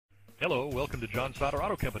Hello, welcome to John Sauder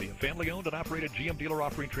Auto Company, a family-owned and operated GM dealer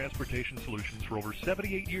offering transportation solutions for over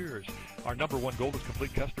 78 years. Our number one goal is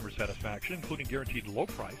complete customer satisfaction, including guaranteed low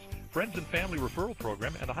price, friends and family referral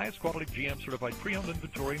program, and the highest quality GM certified pre-owned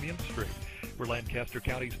inventory in the industry. We're Lancaster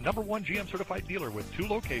County's number one GM certified dealer with 2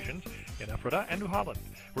 locations in Ephrata and New Holland.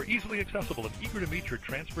 We're easily accessible and eager to meet your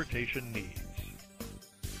transportation needs.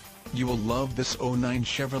 You will love this 09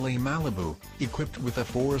 Chevrolet Malibu, equipped with a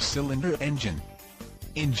 4-cylinder engine.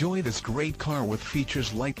 Enjoy this great car with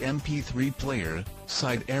features like MP3 Player,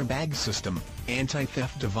 side airbag system,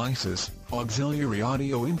 anti-theft devices, auxiliary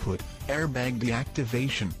audio input, airbag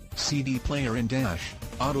deactivation, CD player and dash,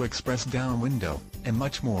 auto express down window, and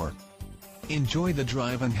much more. Enjoy the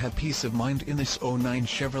drive and have peace of mind in this 09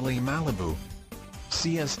 Chevrolet Malibu.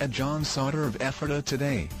 See us at John Sauder of Ephrata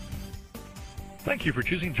today. Thank you for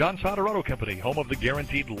choosing John Sauder Auto Company, home of the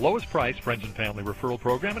guaranteed lowest price friends and family referral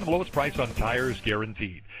program and lowest price on tires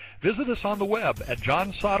guaranteed. Visit us on the web at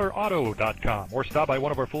johnsauderauto.com or stop by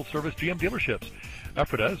one of our full-service GM dealerships.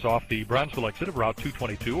 Ephrata is off the Brownsville exit of Route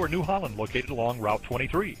 222, or New Holland, located along Route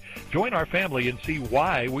 23. Join our family and see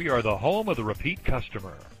why we are the home of the repeat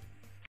customer.